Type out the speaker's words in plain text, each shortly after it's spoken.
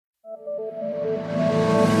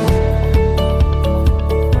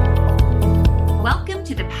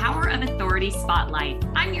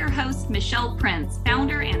Michelle Prince,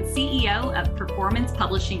 founder and CEO of Performance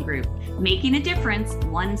Publishing Group, making a difference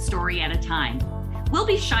one story at a time. We'll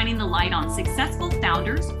be shining the light on successful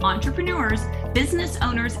founders, entrepreneurs, business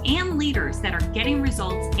owners, and leaders that are getting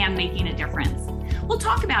results and making a difference. We'll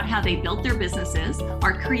talk about how they built their businesses,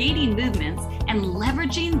 are creating movements, and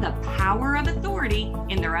leveraging the power of authority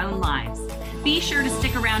in their own lives. Be sure to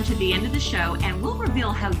stick around to the end of the show, and we'll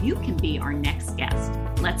reveal how you can be our next guest.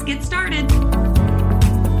 Let's get started.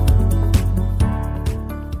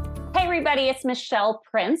 Hey everybody, it's Michelle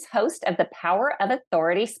Prince, host of the Power of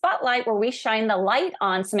Authority Spotlight, where we shine the light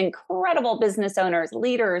on some incredible business owners,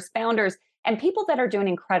 leaders, founders, and people that are doing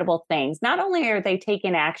incredible things. Not only are they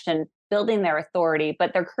taking action, building their authority,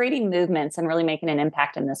 but they're creating movements and really making an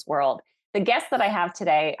impact in this world. The guest that I have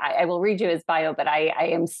today, I will read you his bio, but I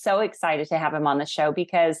am so excited to have him on the show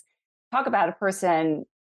because talk about a person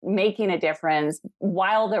making a difference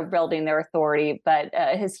while they're building their authority, but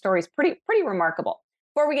his story is pretty remarkable.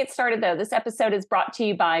 Before we get started, though, this episode is brought to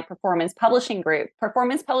you by Performance Publishing Group.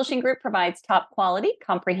 Performance Publishing Group provides top quality,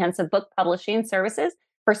 comprehensive book publishing services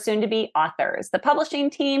for soon-to-be authors. The publishing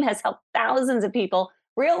team has helped thousands of people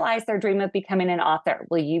realize their dream of becoming an author.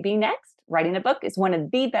 Will you be next? Writing a book is one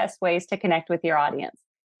of the best ways to connect with your audience.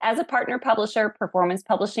 As a partner publisher, Performance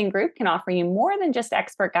Publishing Group can offer you more than just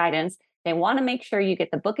expert guidance. They want to make sure you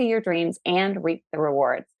get the book of your dreams and reap the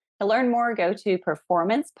rewards. To learn more, go to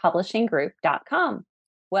performancepublishinggroup.com.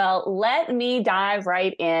 Well, let me dive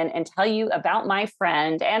right in and tell you about my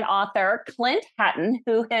friend and author, Clint Hatton,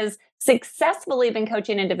 who has successfully been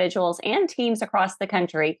coaching individuals and teams across the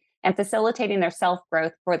country and facilitating their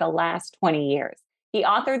self-growth for the last 20 years. He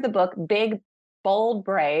authored the book, Big, Bold,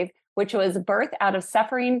 Brave, which was birthed out of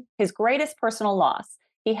suffering his greatest personal loss.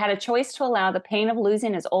 He had a choice to allow the pain of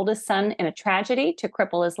losing his oldest son in a tragedy to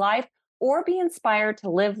cripple his life, or be inspired to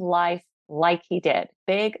live life like he did,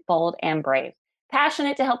 big, bold, and brave.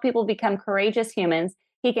 Passionate to help people become courageous humans,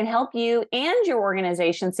 he can help you and your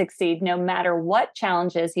organization succeed no matter what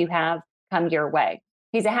challenges you have come your way.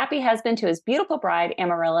 He's a happy husband to his beautiful bride,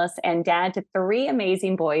 Amárillys, and dad to 3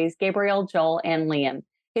 amazing boys, Gabriel, Joel, and Liam.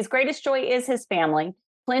 His greatest joy is his family.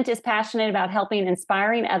 Clint is passionate about helping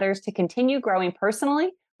inspiring others to continue growing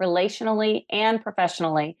personally, relationally, and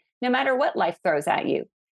professionally, no matter what life throws at you.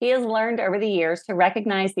 He has learned over the years to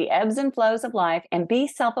recognize the ebbs and flows of life and be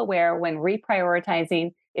self-aware when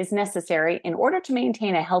reprioritizing is necessary in order to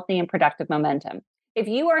maintain a healthy and productive momentum. If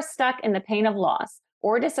you are stuck in the pain of loss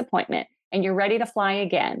or disappointment and you're ready to fly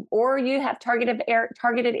again, or you have targeted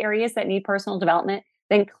areas that need personal development,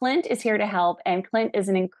 then Clint is here to help. And Clint is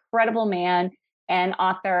an incredible man and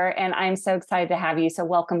author, and I'm so excited to have you. So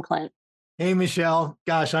welcome, Clint. Hey, Michelle.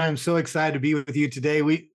 Gosh, I am so excited to be with you today.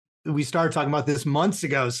 We started talking about this months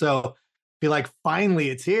ago, so I feel like finally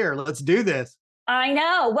it's here. Let's do this. I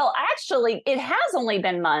know. Well, actually, it has only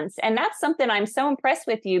been months, and that's something I'm so impressed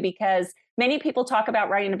with you because many people talk about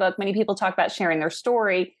writing a book, many people talk about sharing their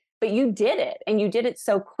story, but you did it, and you did it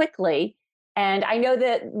so quickly. And I know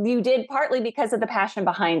that you did partly because of the passion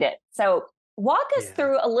behind it. So walk us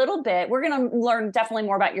through a little bit. We're going to learn definitely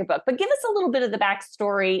more about your book, but give us a little bit of the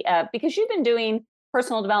backstory because you've been doing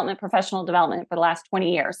personal development, professional development for the last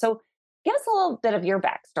 20 years. So give us a little bit of your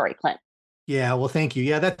backstory, Clint. Yeah, well, thank you.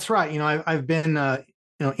 Yeah, that's right. I've been,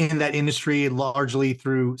 in that industry largely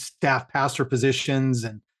through staff pastor positions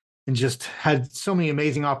and just had so many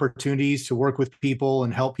amazing opportunities to work with people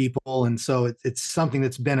and help people. And so it's something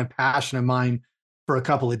that's been a passion of mine for a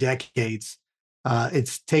couple of decades.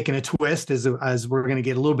 It's taken a twist as we're going to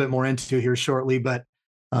get a little bit more into here shortly, but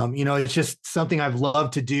it's just something I've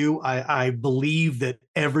loved to do. I believe that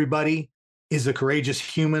everybody is a courageous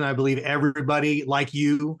human. I believe everybody, like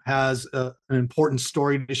you, has an important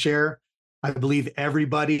story to share. I believe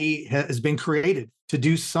everybody has been created to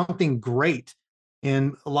do something great.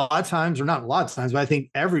 And a lot of times, or not a lot of times, but I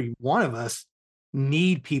think every one of us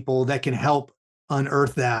need people that can help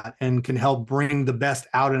unearth that and can help bring the best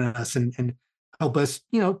out in us and help us,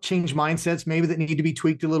 change mindsets maybe that need to be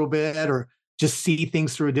tweaked a little bit, or just see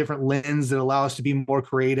things through a different lens that allow us to be more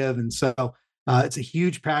creative. And so it's a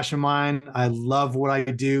huge passion of mine. I love what I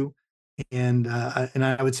do. And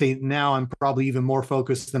I would say now I'm probably even more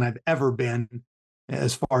focused than I've ever been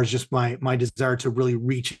as far as just my desire to really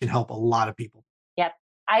reach and help a lot of people. Yep.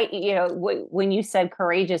 When you said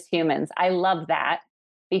courageous humans, I love that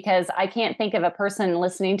because I can't think of a person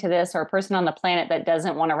listening to this or a person on the planet that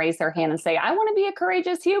doesn't want to raise their hand and say, I want to be a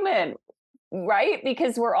courageous human. Right?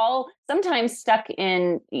 Because we're all sometimes stuck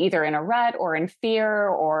in either in a rut or in fear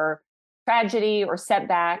or tragedy or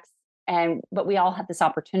setbacks. But we all have this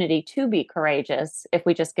opportunity to be courageous if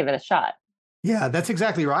we just give it a shot. Yeah, that's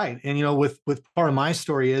exactly right. And with part of my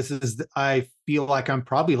story is that I feel like I'm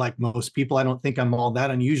probably like most people. I don't think I'm all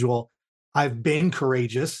that unusual. I've been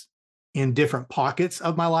courageous in different pockets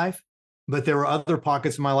of my life, but there were other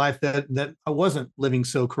pockets of my life that I wasn't living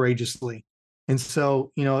so courageously. And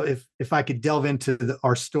so, if I could delve into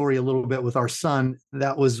our story a little bit with our son,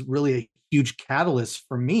 that was really a huge catalyst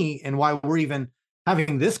for me and why we're even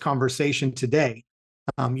having this conversation today.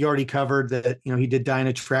 You already covered that, he did die in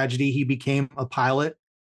a tragedy. He became a pilot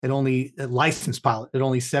a licensed pilot at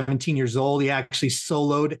only 17 years old. He actually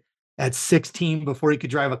soloed at 16 before he could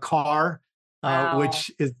drive a car, Wow.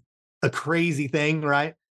 which is a crazy thing,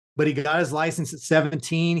 right? But he got his license at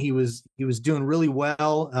 17. He was doing really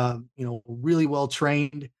well, really well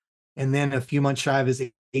trained. And then a few months shy of his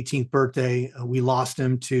 18th birthday, we lost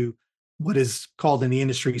him to what is called in the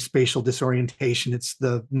industry spatial disorientation. It's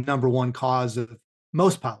the number one cause of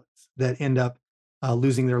most pilots that end up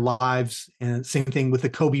losing their lives. And same thing with the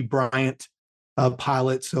Kobe Bryant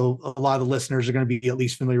pilot. So a lot of the listeners are going to be at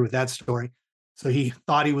least familiar with that story. So he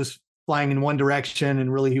thought he was flying in one direction,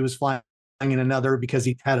 and really he was flying in another because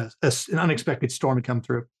he had an unexpected storm come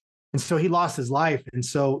through. And so he lost his life. And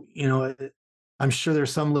so, I'm sure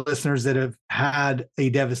there's some listeners that have had a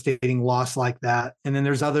devastating loss like that. And then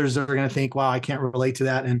there's others that are going to think, wow, I can't relate to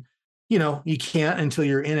that. And, you can't until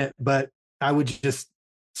you're in it. But I would just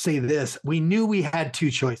say this. We knew we had two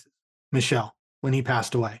choices, Michelle, when he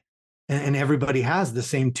passed away. And everybody has the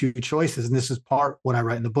same two choices. And this is part what I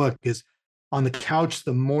write in the book is on the couch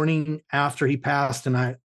the morning after he passed. And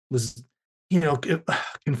I was,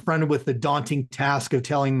 confronted with the daunting task of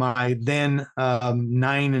telling my then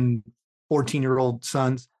 9 and 14-year-old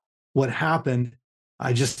sons what happened.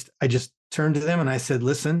 I just turned to them and I said,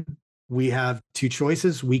 listen, we have two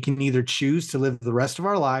choices. We can either choose to live the rest of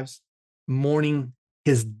our lives mourning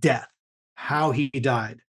his death, how he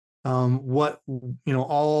died, all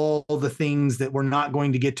the things that we're not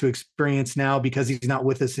going to get to experience now because he's not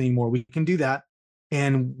with us anymore. We can do that.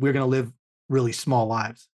 And we're going to live really small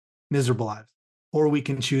lives, miserable lives, or we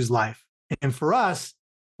can choose life. And for us,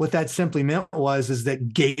 what that simply meant is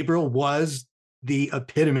that Gabriel was the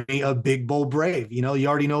epitome of big, bold, brave. You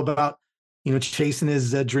already know about, chasing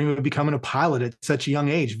his dream of becoming a pilot at such a young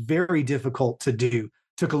age. Very difficult to do.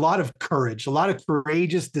 Took a lot of courage, a lot of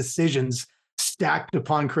courageous decisions stacked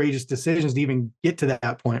upon courageous decisions to even get to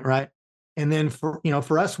that point, right? And then for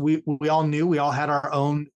us, we all knew we all had our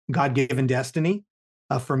own God-given destiny.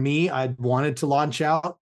 For me, I wanted to launch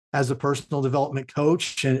out as a personal development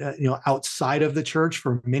coach and outside of the church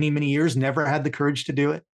for many, many years, never had the courage to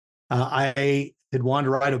do it. I had wanted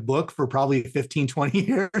to write a book for probably 15, 20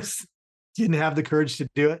 years, didn't have the courage to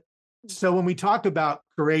do it. So when we talk about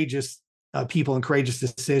courageous people and courageous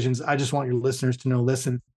decisions, I just want your listeners to know,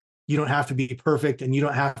 listen, you don't have to be perfect and you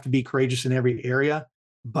don't have to be courageous in every area.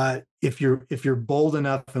 But if you're bold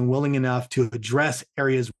enough and willing enough to address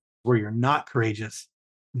areas where you're not courageous,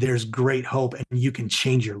 there's great hope and you can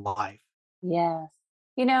change your life. Yes.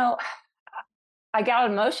 You know, I got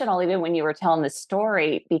emotional even when you were telling this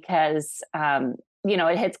story because,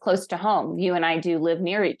 it hits close to home. You and I do live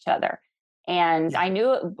near each other. And Yeah. I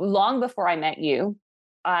knew it long before I met you.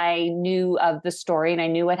 I knew of the story and I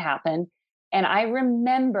knew what happened. And I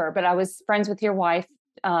remember, but I was friends with your wife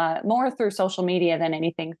more through social media than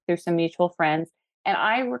anything, through some mutual friends. And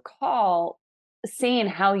I recall seeing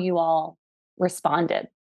how you all responded.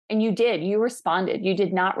 And you responded. You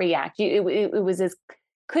did not react. It was as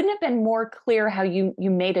couldn't have been more clear how you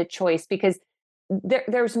made a choice because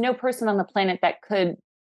there's no person on the planet that could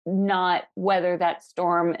not weather that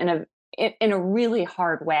storm in a really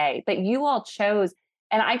hard way. But you all chose,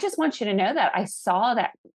 and I just want you to know that I saw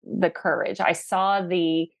that the courage, I saw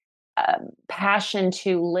the passion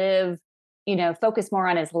to live, focus more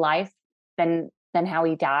on his life than how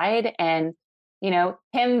he died, and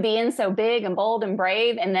him being so big and bold and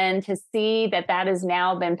brave, and then to see that that has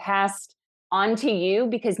now been passed onto you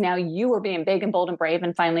because now you are being big and bold and brave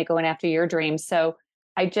and finally going after your dreams. So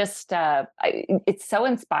I just, it's so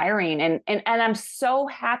inspiring, and I'm so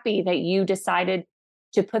happy that you decided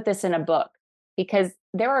to put this in a book because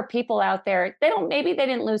there are people out there maybe they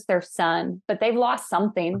didn't lose their son, but they've lost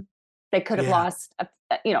something. They could have Yeah. lost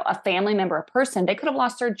a family member, a person. They could have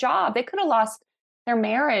lost their job. They could have lost their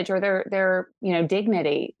marriage or their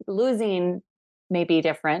dignity. Losing may be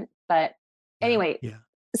different, but Yeah. anyway. Yeah.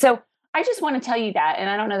 So I just want to tell you that, and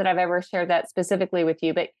I don't know that I've ever shared that specifically with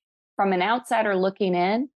you, but from an outsider looking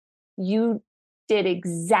in, you did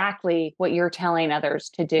exactly what you're telling others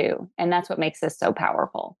to do, and that's what makes this so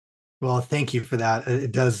powerful. Well, thank you for that.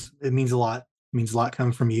 It means a lot. It means a lot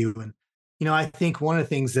coming from you. And, I think one of the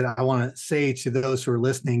things that I want to say to those who are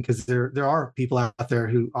listening, because there are people out there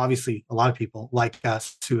who, obviously a lot of people like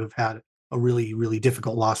us, who have had a really, really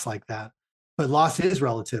difficult loss like that. But loss is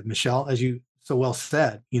relative, Michelle, as you so well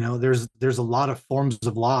said. There's a lot of forms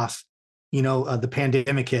of loss. The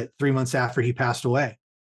pandemic hit 3 months after he passed away.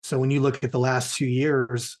 So when you look at the last 2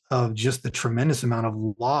 years of just the tremendous amount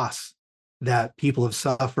of loss that people have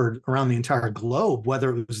suffered around the entire globe,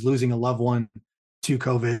 whether it was losing a loved one to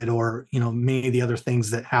COVID, or many of the other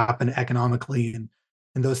things that happen economically, and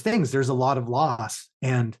those things, there's a lot of loss.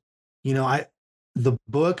 And I the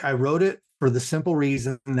book, I wrote it for the simple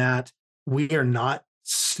reason that we are not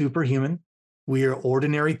superhuman. We are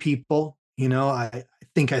ordinary people. I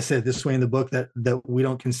think I said it this way in the book, that we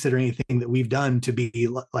don't consider anything that we've done to be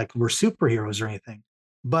like we're superheroes or anything.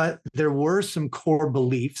 But there were some core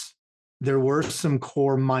beliefs, there were some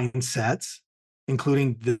core mindsets,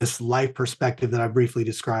 including this life perspective that I briefly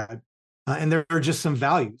described. And there are just some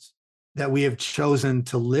values that we have chosen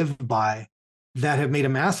to live by that have made a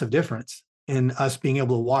massive difference in us being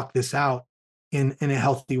able to walk this out in a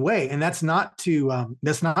healthy way. And that's not to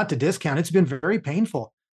discount. It's been very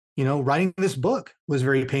painful. Writing this book was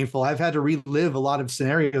very painful. I've had to relive a lot of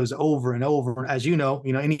scenarios over and over. As any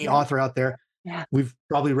Yeah. author out there, Yeah. we've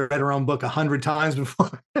probably read our own book 100 times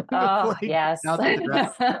before, Oh, before he yes. gets out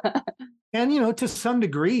there. And to some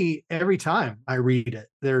degree, every time I read it,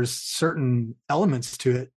 there's certain elements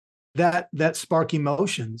to it that spark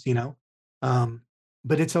emotions, um,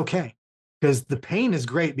 but it's okay, because the pain is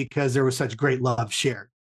great, because there was such great love shared.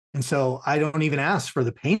 And so I don't even ask for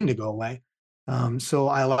the pain to go away. So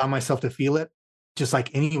I allow myself to feel it just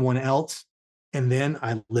like anyone else. And then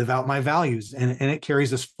I live out my values, and it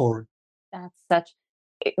carries us forward. That's such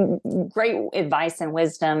great advice and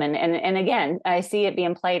wisdom, and again, I see it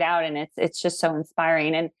being played out, and it's just so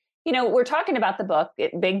inspiring. And we're talking about the book,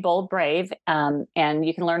 Big Bold Brave, and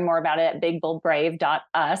you can learn more about it at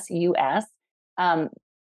bigboldbrave.us.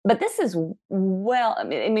 But this is, well, I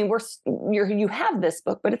mean, you have this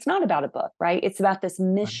book, but it's not about a book, right? It's about this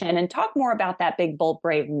mission. And talk more about that Big Bold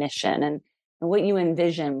Brave mission, and what you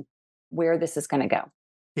envision where this is going to go.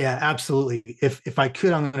 Yeah, absolutely. If I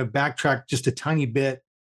could, I'm going to backtrack just a tiny bit.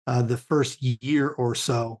 The first year or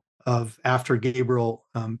so of after Gabriel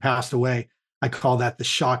passed away, I call that the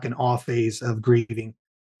shock and awe phase of grieving.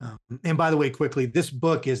 And by the way, quickly, this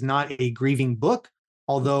book is not a grieving book,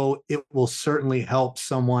 although it will certainly help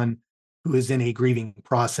someone who is in a grieving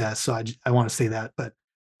process. So I want to say that. But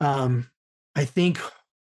I think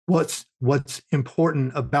what's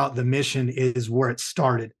important about the mission is where it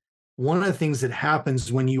started. One of the things that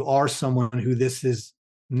happens when you are someone who this is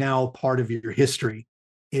now part of your history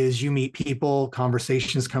is you meet people,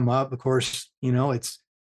 conversations come up. Of course, it's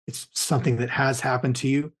something that has happened to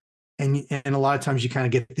you, and a lot of times you kind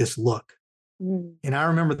of get this look. Mm. And I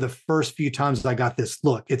remember the first few times I got this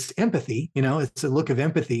look. It's empathy, it's a look of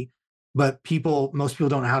empathy, but most people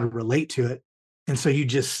don't know how to relate to it. And so you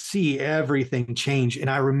just see everything change. And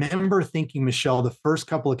I remember thinking, Michelle, the first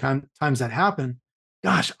couple of times that happened,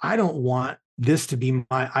 gosh, I don't want this to be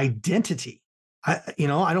my identity. I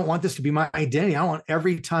don't want this to be my identity. I want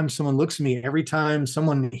every time someone looks at me, every time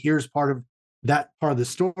someone hears part of the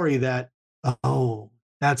story, that, oh,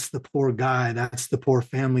 that's the poor guy, that's the poor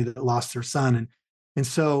family that lost their son. And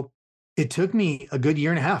so it took me a good year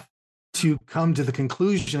and a half to come to the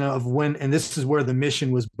conclusion of and this is where the mission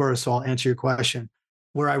was birthed. So I'll answer your question,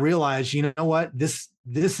 where I realized, you know what, this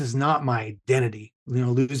is not my identity.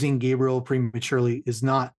 Losing Gabriel prematurely is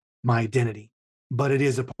not my identity, but it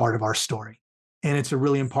is a part of our story. And it's a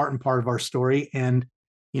really important part of our story. And,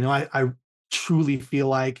 I truly feel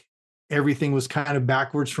like everything was kind of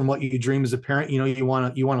backwards from what you dream as a parent. You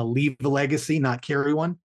want to leave a legacy, not carry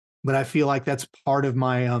one. But I feel like that's part of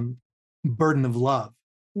my burden of love,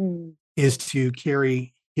 is to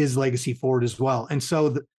carry his legacy forward as well. And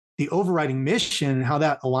so the overriding mission and how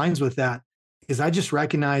that aligns with that is I just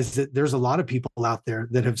recognize that there's a lot of people out there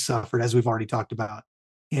that have suffered, as we've already talked about,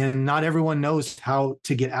 and not everyone knows how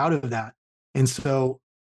to get out of that. And so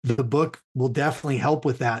the book will definitely help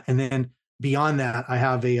with that. And then beyond that, I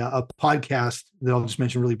have a podcast that I'll just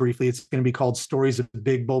mention really briefly. It's going to be called Stories of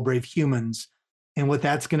Big, Bold, Brave Humans. And what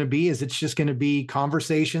that's going to be is it's just going to be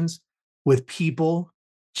conversations with people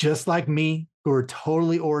just like me, who are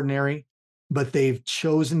totally ordinary, but they've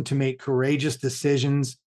chosen to make courageous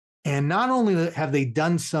decisions. And not only have they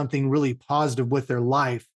done something really positive with their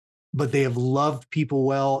life, but they have loved people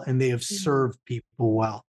well, and they have served people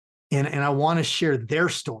well. And I want to share their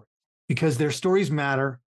story, because their stories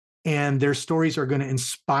matter, and their stories are going to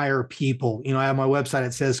inspire people. I have my website,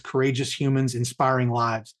 it says Courageous Humans, Inspiring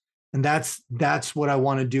Lives. And that's what I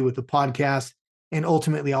want to do with the podcast. And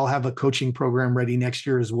ultimately, I'll have a coaching program ready next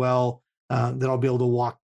year as well, that I'll be able to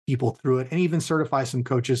walk people through it, and even certify some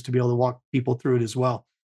coaches to be able to walk people through it as well.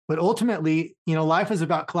 But ultimately, life is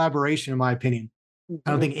about collaboration, in my opinion. I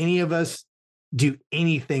don't Mhm. think any of us do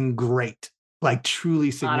anything great, like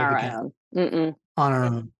truly On our significant own. Mm-mm. on our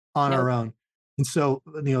own, on our Nope. own. And so,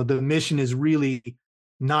 the mission is really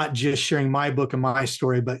not just sharing my book and my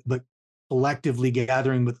story, but collectively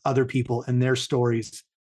gathering with other people and their stories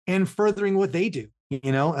and furthering what they do.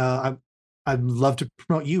 I'd love to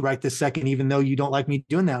promote you right this second, even though you don't like me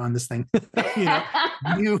doing that on this thing. you know,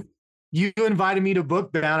 you you invited me to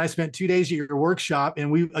Book Bound. I spent 2 days at your workshop,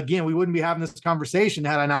 and we wouldn't be having this conversation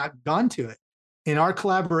had I not gone to it. And our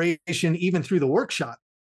collaboration, even through the workshop,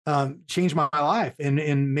 changed my life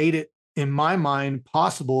and made it, in my mind,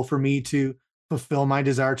 possible for me to fulfill my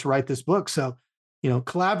desire to write this book. So,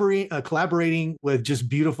 collaborating with just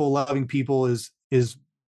beautiful, loving people is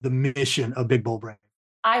the mission of Big Bold Brave.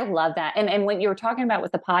 I love that. And what you were talking about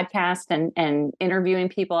with the podcast and interviewing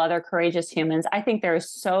people, other courageous humans, I think there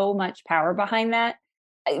is so much power behind that.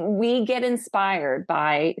 We get inspired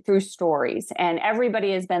through stories, and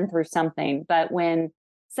everybody has been through something. But when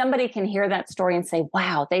somebody can hear that story and say,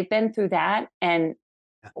 wow, they've been through that, and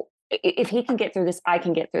if he can get through this, I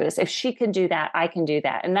can get through this. If she can do that, I can do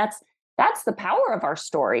that. And that's the power of our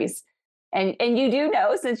stories. And you do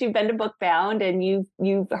know, since you've been to Book Bound and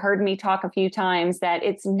you've heard me talk a few times, that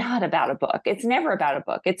it's not about a book. It's never about a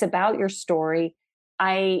book. It's about your story.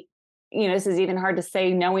 This is even hard to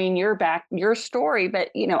say knowing your story, but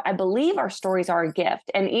I believe our stories are a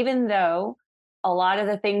gift. And even though a lot of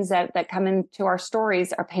the things that come into our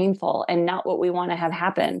stories are painful and not what we want to have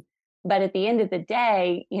happen, but at the end of the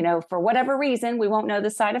day, for whatever reason, we won't know the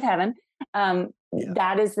side of heaven.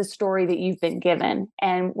 That is the story that you've been given.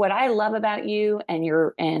 And what I love about you and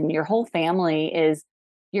your whole family is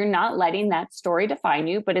you're not letting that story define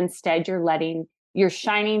you, but instead you're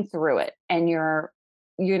shining through it, and you're,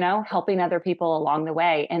 helping other people along the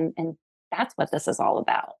way. And that's what this is all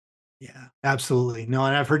about. Yeah, absolutely. No,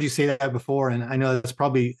 and I've heard you say that before, and I know that's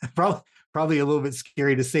probably probably a little bit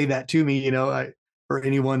scary to say that to me, or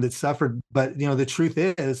anyone that suffered. But the truth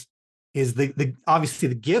is the obviously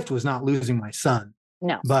the gift was not losing my son,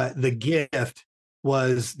 No. but the gift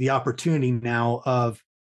was the opportunity now of,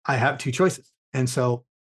 I have two choices. And so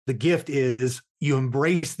the gift is, you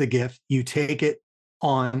embrace the gift, you take it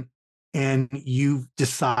on, and you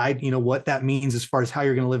decide, what that means as far as how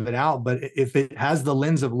you're going to live it out. But if it has the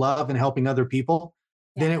lens of love and helping other people,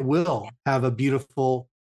 then it will have a beautiful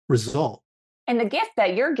result. And the gift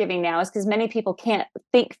that you're giving now is because many people can't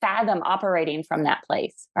fathom operating from that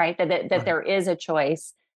place, right? That Right. there is a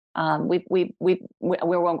choice. We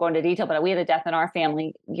won't go into detail, but we had a death in our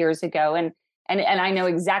family years ago, and I know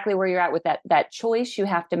exactly where you're at with that choice you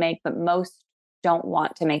have to make, but most don't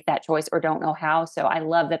want to make that choice or don't know how. So I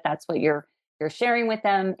love that that's what you're sharing with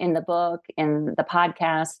them in the book, in the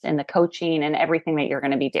podcast, and the coaching, and everything that you're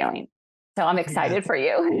going to be doing. So I'm excited for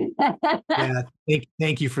you. Yeah,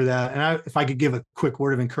 thank you for that. And if I could give a quick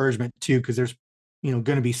word of encouragement too, because there's, going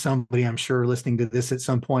to be somebody, I'm sure, listening to this at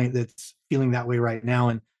some point that's feeling that way right now.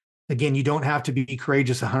 And again, you don't have to be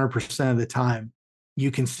courageous 100% of the time. You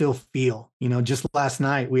can still feel. Just last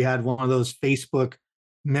night we had one of those Facebook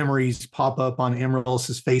memories pop up on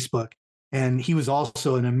Amárillys' Facebook, and he was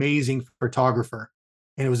also an amazing photographer.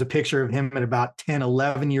 And it was a picture of him at about 10,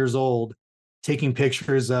 11 years old, taking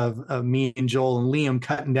pictures of me and Joel and Liam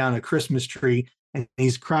cutting down a Christmas tree. And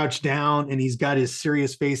he's crouched down and he's got his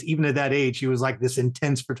serious face. Even at that age, he was like this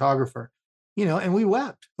intense photographer, and we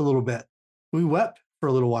wept a little bit. We wept for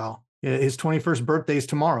a little while. His 21st birthday is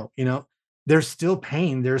tomorrow. There's still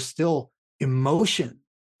pain, there's still emotion,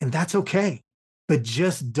 and that's okay. But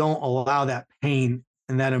just don't allow that pain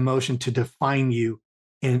and that emotion to define you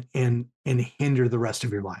and hinder the rest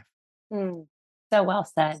of your life. Mm. So well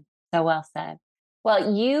said. So well said.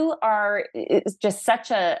 Well, you are it's just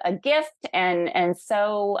such a gift, and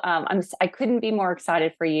so I couldn't be more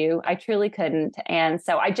excited for you. I truly couldn't. And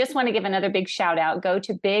so I just want to give another big shout out. Go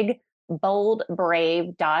to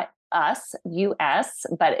bigboldbrave.us,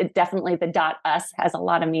 but definitely the .us has a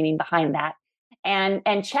lot of meaning behind that.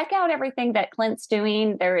 And check out everything that Clint's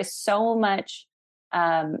doing. There is so much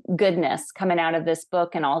goodness coming out of this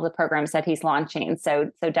book and all the programs that he's launching. So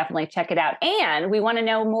definitely check it out. And we want to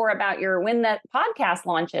know more about when the podcast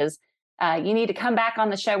launches. You need to come back on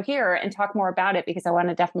the show here and talk more about it, because I want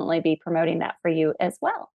to definitely be promoting that for you as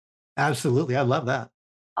well. Absolutely. I love that.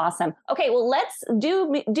 Awesome. Okay, well, let's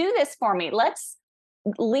do this for me. Let's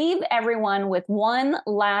leave everyone with one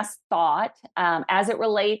last thought as it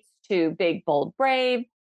relates to Big Bold Brave,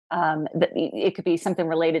 It could be something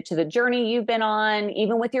related to the journey you've been on,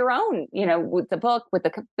 even with your own, with the book, with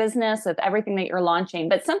the business, with everything that you're launching.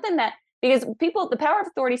 But something that, because the Power of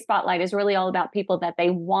Authority Spotlight is really all about people that they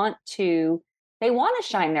want to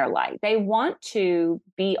shine their light. They want to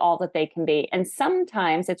be all that they can be. And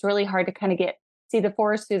sometimes it's really hard to kind of see the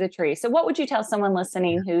forest through the trees. So what would you tell someone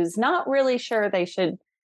listening who's not really sure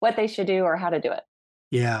what they should do or how to do it?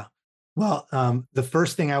 Yeah. Well, the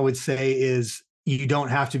first thing I would say is you don't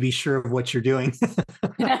have to be sure of what you're doing.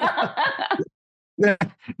 there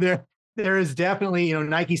is definitely,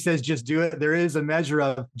 Nike says just do it. There is a measure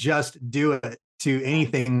of just do it to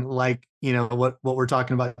anything like, what we're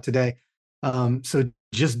talking about today. So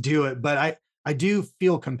just do it. But I do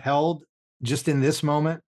feel compelled just in this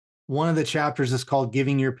moment. One of the chapters is called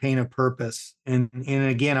Giving Your Pain a Purpose. And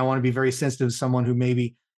again, I want to be very sensitive to someone who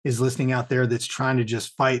maybe is listening out there that's trying to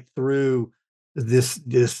just fight through this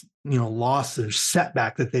loss or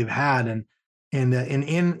setback that they've had. And in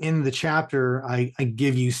the chapter, I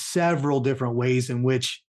give you several different ways in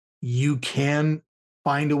which you can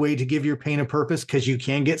find a way to give your pain a purpose, because you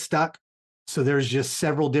can get stuck. So there's just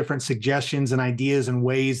several different suggestions and ideas and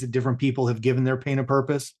ways that different people have given their pain a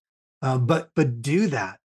purpose. But do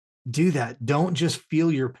that. Don't just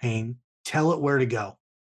feel your pain. Tell it where to go.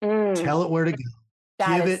 Tell it where to go.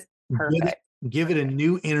 Give it a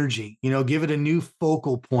new energy, give it a new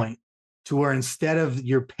focal point, to where instead of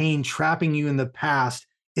your pain trapping you in the past,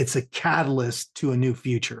 it's a catalyst to a new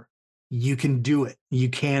future. You can do it. You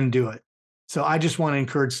can do it. So I just want to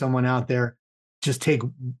encourage someone out there, just take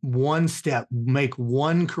one step, make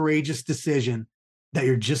one courageous decision that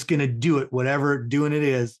you're just going to do it, whatever doing it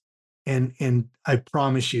is. And I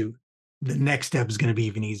promise you, the next step is going to be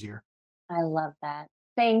even easier. I love that.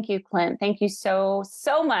 Thank you, Clint. Thank you so,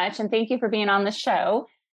 so much. And thank you for being on the show.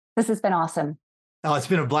 This has been awesome. Oh, it's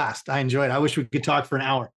been a blast. I enjoyed it. I wish we could talk for an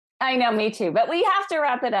hour. I know, me too. But we have to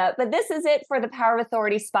wrap it up. But this is it for the Power of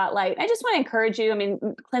Authority Spotlight. I just want to encourage you. I mean,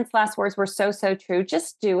 Clint's last words were so, so true.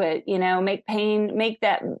 Just do it.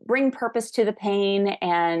 Bring purpose to the pain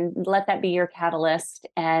and let that be your catalyst.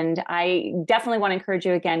 And I definitely want to encourage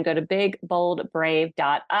you again, go to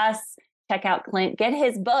BigBoldBrave.us, check out Clint, get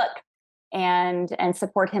his book, and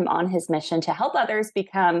support him on his mission to help others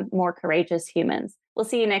become more courageous humans. We'll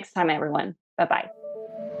see you next time, everyone. Bye-bye.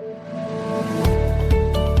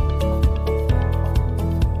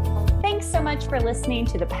 Thanks so much for listening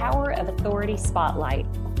to the Power of Authority Spotlight.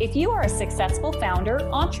 If you are a successful founder,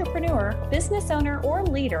 entrepreneur, business owner, or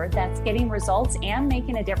leader that's getting results and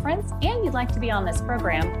making a difference, and you'd like to be on this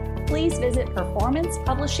program, please visit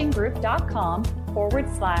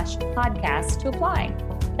performancepublishinggroup.com/podcast to apply.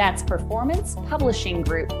 That's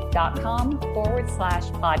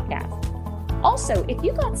performancepublishinggroup.com/podcast. Also, if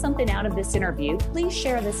you got something out of this interview, please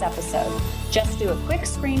share this episode. Just do a quick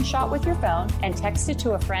screenshot with your phone and text it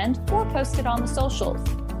to a friend or post it on the socials.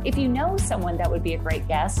 If you know someone that would be a great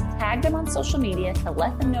guest, tag them on social media to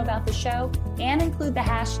let them know about the show and include the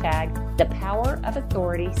hashtag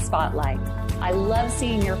 #ThePowerOfAuthoritySpotlight. I love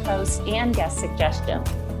seeing your posts and guest suggestions.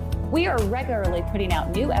 We are regularly putting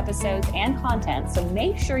out new episodes and content, so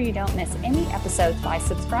make sure you don't miss any episodes by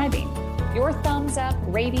subscribing. Your thumbs up,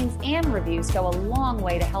 ratings, and reviews go a long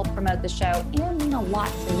way to help promote the show and mean a lot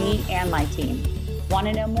to me and my team. Want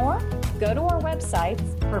to know more? Go to our websites,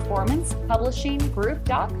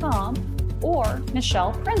 performancepublishinggroup.com or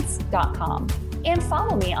michelleprince.com, and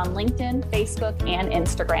follow me on LinkedIn, Facebook, and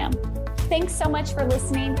Instagram. Thanks so much for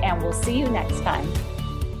listening, and we'll see you next time.